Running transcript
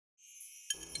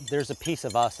There's a piece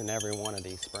of us in every one of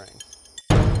these springs.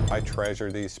 I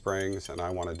treasure these springs and I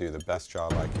want to do the best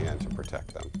job I can to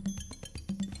protect them.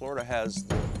 Florida has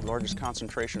the largest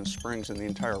concentration of springs in the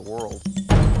entire world.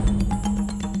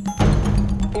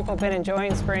 People have been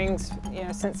enjoying springs,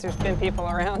 since there's been people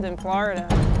around in Florida.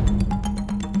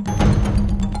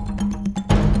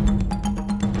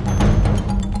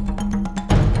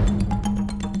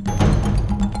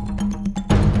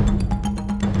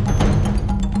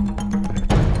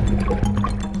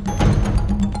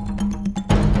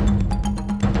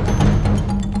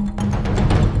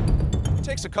 It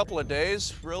takes a couple of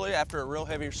days, really, after a real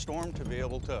heavy storm to be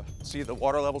able to see the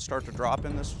water level start to drop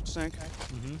in this sink.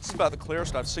 This is about the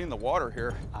clearest I've seen the water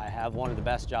here. I have one of the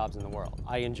best jobs in the world.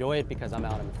 I enjoy it because I'm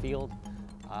out in the field.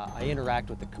 I interact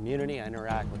with the community, I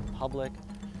interact with the public,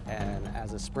 and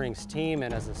as a Springs team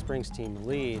and as a Springs team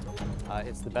lead,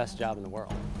 it's the best job in the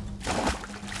world.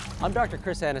 I'm Dr.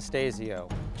 Chris Anastasio,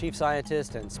 Chief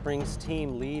Scientist and Springs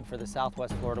team lead for the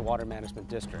Southwest Florida Water Management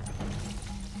District.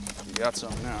 You got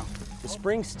some now. The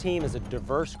Springs team is a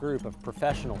diverse group of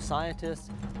professional scientists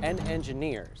and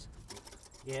engineers.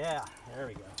 Yeah, there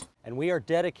we go. And we are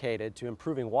dedicated to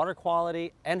improving water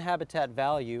quality and habitat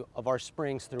value of our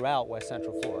springs throughout West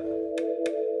Central Florida.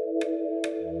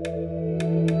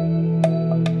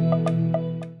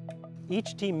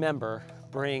 Each team member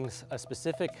brings a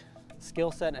specific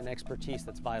skill set and expertise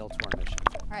that's vital to our mission.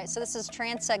 All right, so this is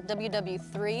Transect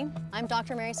WW3. I'm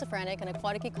Dr. Mary Safranek, an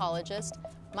aquatic ecologist.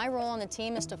 My role on the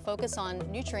team is to focus on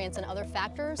nutrients and other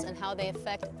factors and how they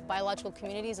affect biological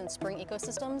communities and spring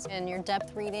ecosystems, and your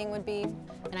depth reading would be.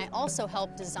 And I also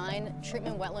help design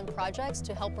treatment wetland projects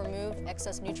to help remove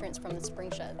excess nutrients from the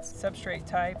spring sheds. Substrate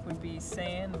type would be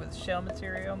sand with shell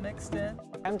material mixed in.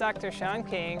 I'm Dr. Sean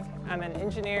King. I'm an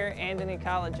engineer and an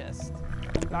ecologist.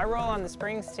 My role on the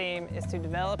Springs team is to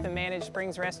develop and manage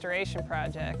springs restoration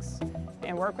projects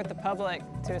and work with the public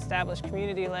to establish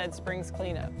community-led springs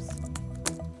cleanups.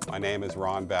 My name is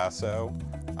Ron Basso.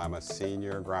 I'm a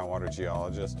senior groundwater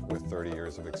geologist with 30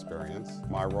 years of experience.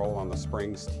 My role on the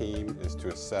Springs team is to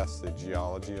assess the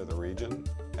geology of the region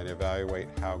and evaluate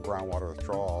how groundwater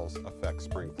withdrawals affect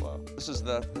spring flow. This is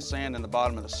the sand in the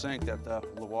bottom of the sink that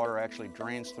the water actually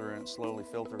drains through and it slowly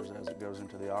filters as it goes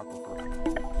into the aquifer.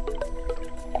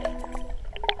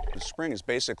 The spring is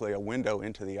basically a window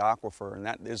into the aquifer, and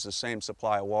that is the same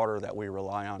supply of water that we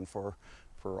rely on for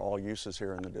all uses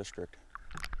here in the district.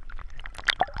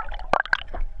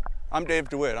 I'm Dave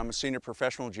DeWitt. I'm a senior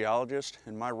professional geologist,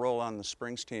 and my role on the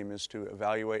Springs team is to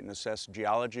evaluate and assess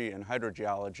geology and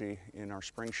hydrogeology in our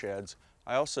spring sheds.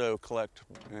 I also collect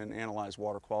and analyze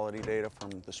water quality data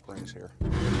from the springs here.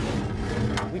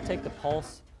 We take the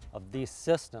pulse of these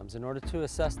systems in order to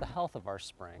assess the health of our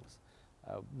springs.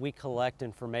 We collect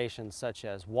information such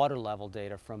as water level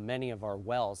data from many of our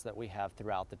wells that we have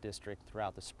throughout the district,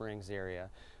 throughout the Springs area.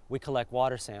 We collect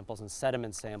water samples and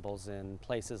sediment samples in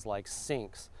places like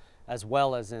sinks, as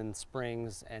well as in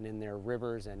springs and in their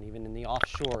rivers and even in the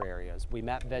offshore areas. We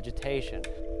map vegetation.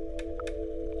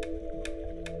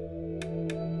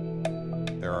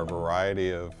 There are a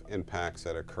variety of impacts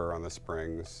that occur on the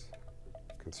springs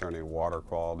concerning water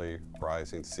quality,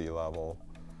 rising sea level,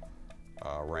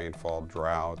 rainfall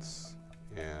droughts,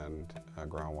 and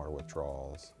groundwater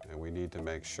withdrawals. And we need to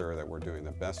make sure that we're doing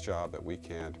the best job that we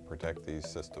can to protect these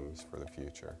systems for the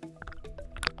future.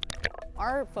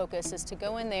 Our focus is to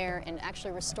go in there and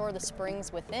actually restore the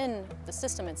springs within the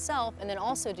system itself, and then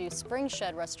also do spring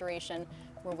shed restoration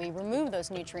where we remove those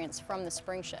nutrients from the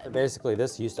spring shed. Basically,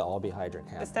 this used to all be hydrant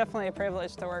It's hazard. definitely a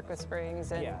privilege to work with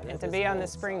Springs and to be on the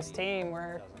Springs team.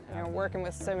 We're working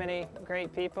with so many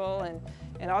great people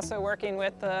and also working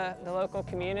with the local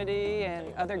community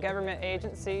and other government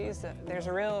agencies. There's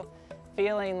a real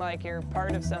feeling like you're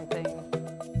part of something.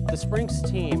 The Springs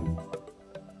team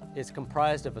is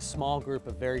comprised of a small group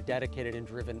of very dedicated and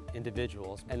driven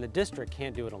individuals, and the district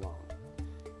can't do it alone.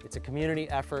 It's a community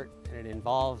effort, and it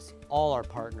involves all our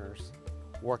partners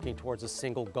working towards a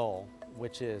single goal,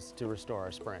 which is to restore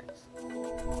our springs.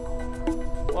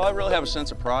 Well, I really have a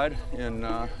sense of pride in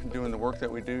doing the work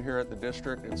that we do here at the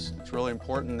district. It's really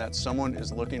important that someone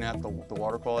is looking at the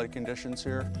water quality conditions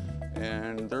here,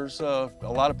 and there's a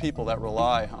lot of people that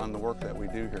rely on the work that we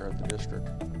do here at the district.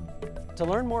 To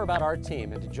learn more about our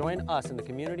team and to join us in the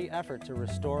community effort to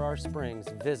restore our springs,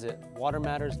 visit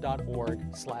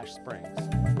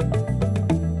watermatters.org/springs.